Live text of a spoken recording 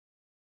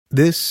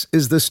This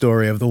is the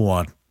story of the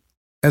one.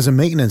 As a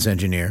maintenance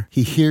engineer,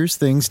 he hears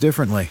things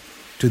differently.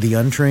 To the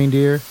untrained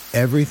ear,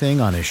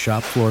 everything on his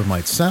shop floor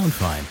might sound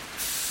fine,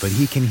 but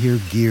he can hear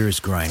gears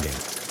grinding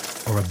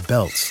or a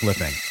belt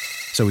slipping.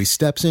 So he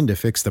steps in to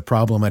fix the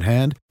problem at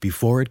hand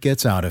before it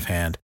gets out of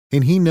hand.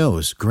 And he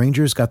knows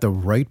Grainger's got the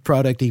right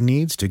product he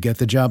needs to get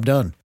the job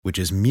done, which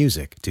is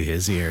music to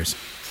his ears.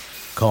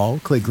 Call,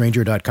 click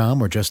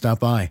Grainger.com, or just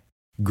stop by.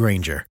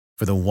 Grainger,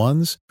 for the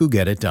ones who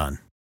get it done.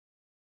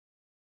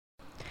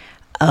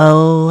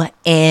 OMG,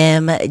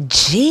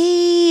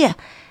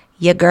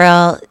 your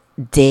girl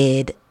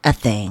did a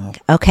thing,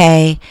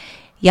 okay?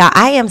 Y'all,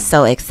 I am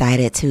so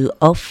excited to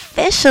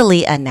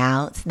officially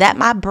announce that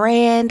my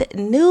brand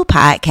new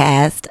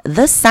podcast,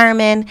 The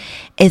Sermon,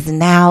 is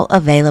now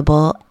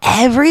available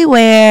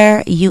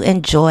everywhere you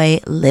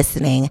enjoy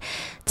listening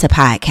to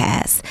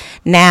podcasts.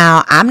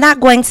 Now, I'm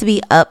not going to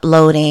be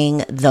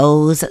uploading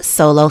those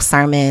solo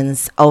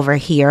sermons over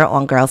here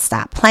on Girl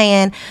Stop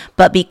Playing,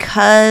 but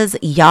because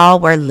y'all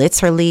were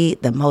literally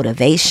the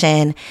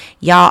motivation,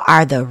 y'all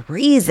are the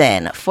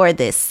reason for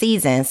this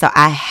season, so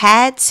I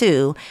had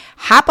to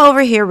hop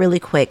over here really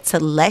quick to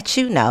let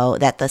you know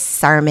that the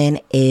sermon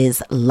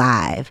is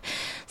live.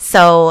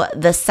 So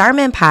the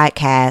sermon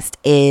podcast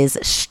is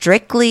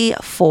strictly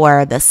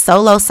for the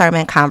solo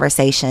sermon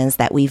conversations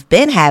that we've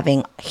been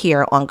having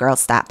here on Girl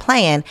Stop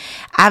Playing.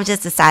 I've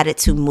just decided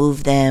to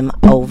move them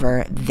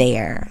over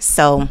there.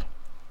 So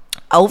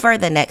over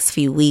the next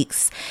few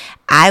weeks,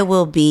 I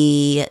will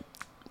be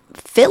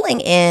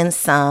filling in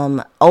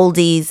some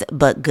oldies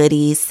but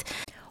goodies.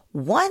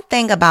 One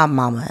thing about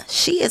Mama,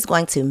 she is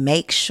going to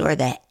make sure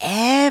that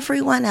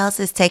everyone else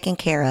is taken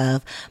care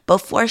of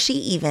before she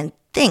even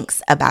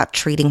thinks about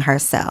treating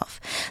herself.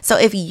 So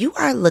if you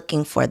are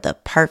looking for the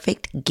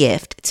perfect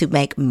gift to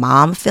make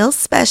mom feel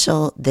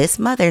special this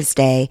Mother's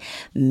Day,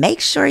 make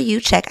sure you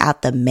check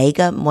out the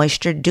Mega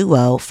Moisture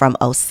Duo from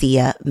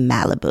Osea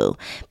Malibu,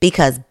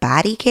 because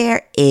body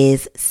care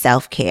is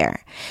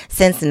self-care.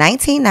 Since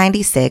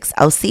 1996,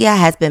 Osea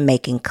has been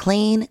making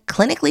clean,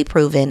 clinically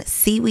proven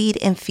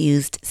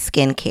seaweed-infused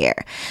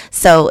skincare.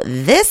 So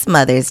this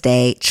Mother's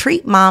Day,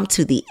 treat mom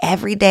to the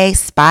everyday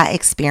spa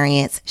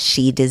experience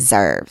she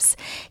deserves.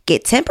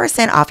 Get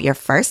 10% off your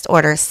first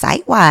order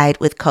site-wide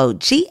with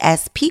code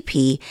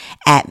GSPP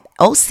at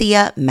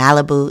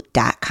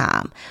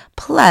OseaMalibu.com.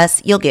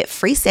 Plus, you'll get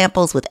free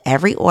samples with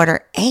every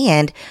order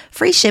and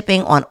free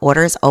shipping on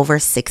orders over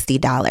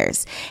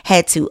 $60.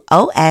 Head to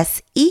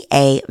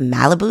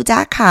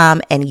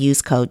OSEAMalibu.com and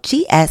use code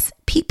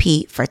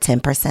GSPP for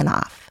 10%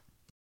 off.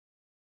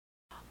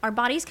 Our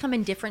bodies come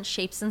in different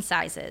shapes and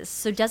sizes,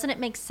 so doesn't it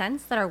make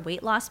sense that our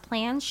weight loss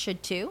plans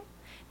should too?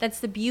 That's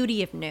the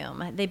beauty of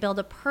Noom. They build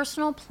a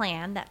personal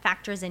plan that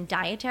factors in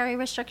dietary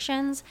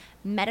restrictions,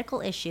 medical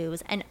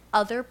issues, and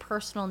other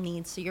personal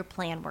needs so your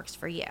plan works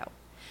for you.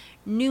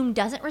 Noom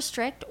doesn't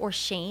restrict or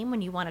shame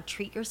when you want to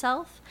treat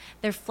yourself.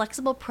 Their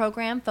flexible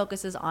program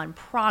focuses on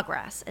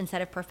progress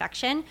instead of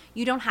perfection.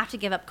 You don't have to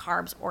give up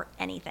carbs or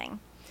anything.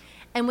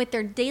 And with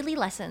their daily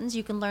lessons,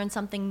 you can learn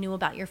something new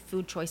about your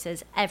food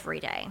choices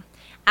every day.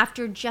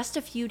 After just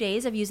a few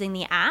days of using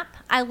the app,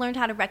 I learned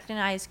how to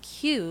recognize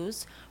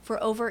cues for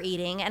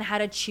overeating and how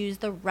to choose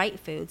the right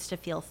foods to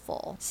feel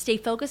full. Stay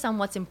focused on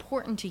what's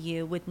important to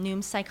you with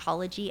Noom's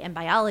psychology and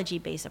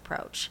biology-based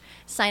approach.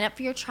 Sign up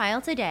for your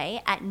trial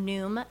today at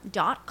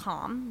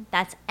Noom.com.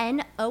 That's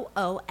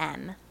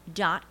NOOM.com.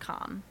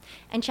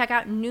 And check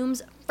out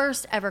Noom's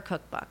first ever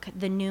cookbook,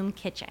 The Noom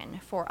Kitchen,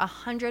 for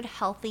 100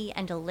 healthy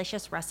and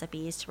delicious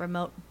recipes to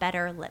promote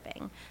better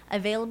living.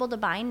 Available to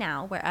buy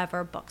now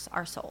wherever books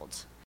are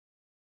sold.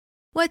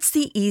 What's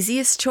the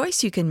easiest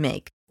choice you can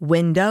make?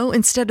 Window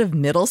instead of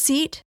middle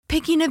seat?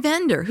 Picking a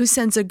vendor who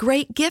sends a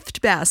great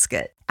gift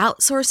basket?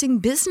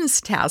 Outsourcing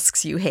business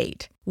tasks you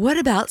hate? What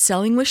about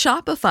selling with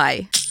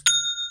Shopify?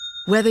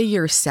 Whether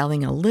you're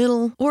selling a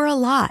little or a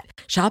lot,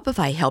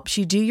 Shopify helps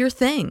you do your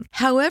thing,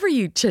 however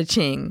you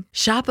cha-ching.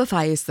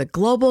 Shopify is the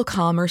global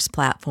commerce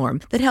platform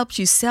that helps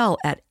you sell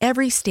at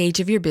every stage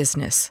of your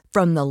business.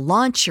 From the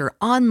launch your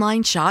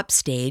online shop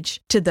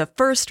stage to the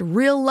first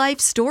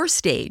real-life store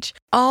stage,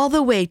 all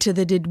the way to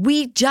the did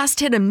we just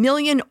hit 1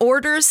 million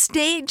orders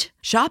stage.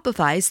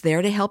 Shopify's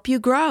there to help you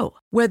grow.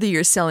 Whether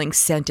you're selling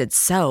scented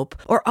soap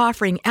or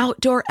offering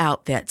outdoor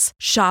outfits,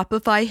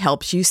 Shopify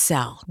helps you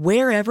sell.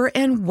 Wherever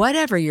and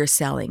whatever you're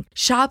selling,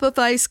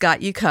 Shopify's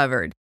got you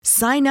covered.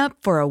 Sign up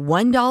for a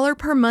 $1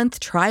 per month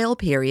trial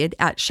period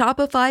at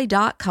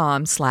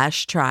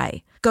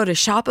shopify.com/try. Go to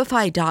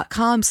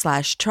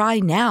shopify.com/try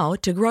now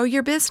to grow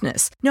your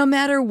business, no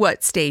matter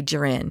what stage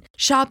you're in.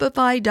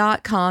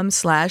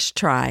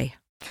 Shopify.com/try.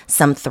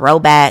 Some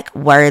throwback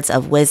words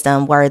of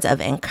wisdom, words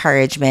of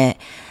encouragement,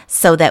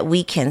 so that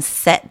we can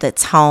set the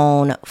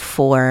tone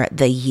for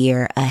the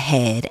year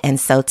ahead. And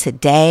so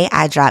today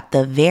I dropped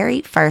the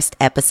very first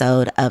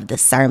episode of the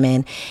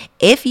sermon.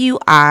 If you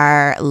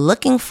are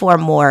looking for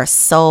more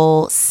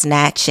soul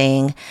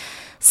snatching,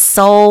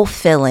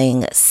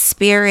 soul-filling,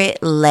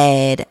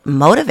 spirit-led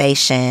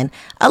motivation,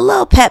 a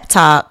little pep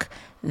talk,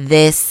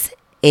 this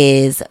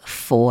is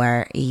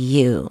for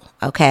you,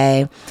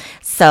 okay?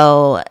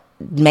 So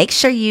make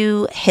sure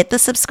you hit the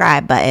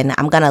subscribe button.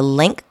 I'm going to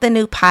link the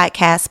new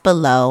podcast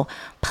below.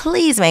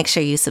 Please make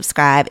sure you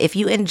subscribe. If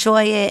you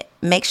enjoy it,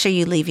 make sure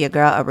you leave your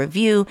girl a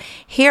review.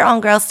 Here on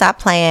Girl Stop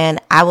Playing,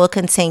 I will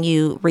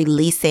continue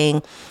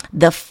releasing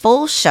the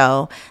full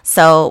show.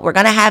 So we're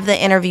going to have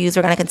the interviews.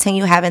 We're going to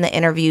continue having the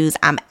interviews.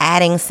 I'm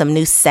adding some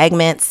new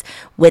segments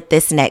with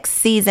this next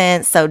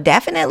season. So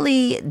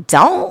definitely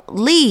don't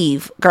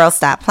leave Girl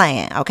Stop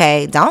Playing,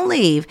 okay? Don't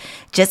leave.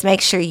 Just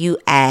make sure you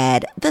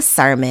add the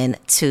sermon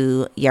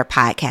to your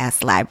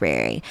podcast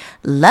library.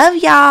 Love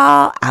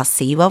y'all. I'll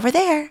see you over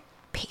there.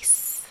 Peace.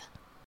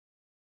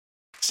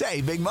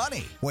 Save big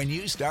money when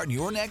you start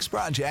your next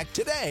project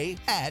today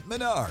at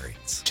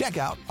Menards. Check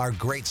out our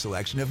great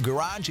selection of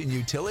garage and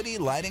utility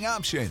lighting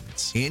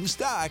options. In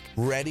stock,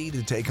 ready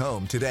to take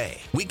home today.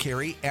 We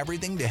carry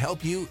everything to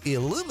help you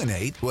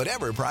illuminate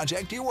whatever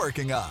project you're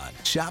working on.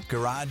 Shop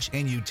garage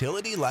and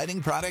utility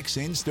lighting products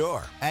in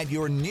store at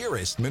your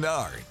nearest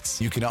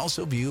Menards. You can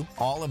also view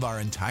all of our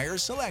entire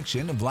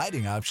selection of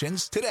lighting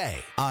options today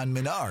on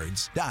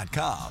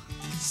Menards.com.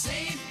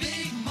 Save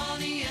big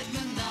money at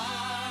Menards.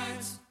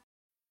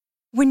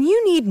 When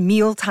you need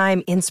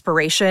mealtime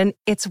inspiration,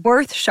 it's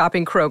worth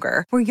shopping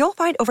Kroger, where you'll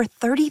find over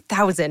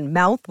 30,000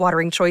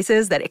 mouth-watering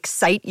choices that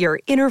excite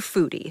your inner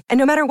foodie. And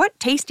no matter what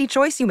tasty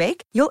choice you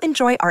make, you'll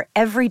enjoy our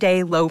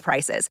everyday low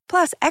prices,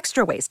 plus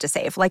extra ways to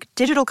save, like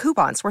digital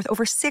coupons worth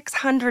over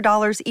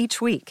 $600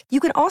 each week. You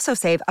can also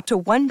save up to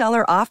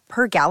 $1 off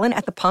per gallon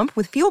at the pump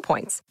with fuel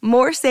points.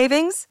 More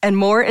savings and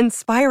more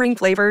inspiring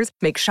flavors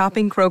make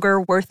shopping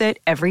Kroger worth it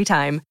every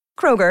time.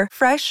 Kroger,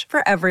 fresh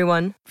for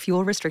everyone.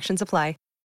 Fuel restrictions apply.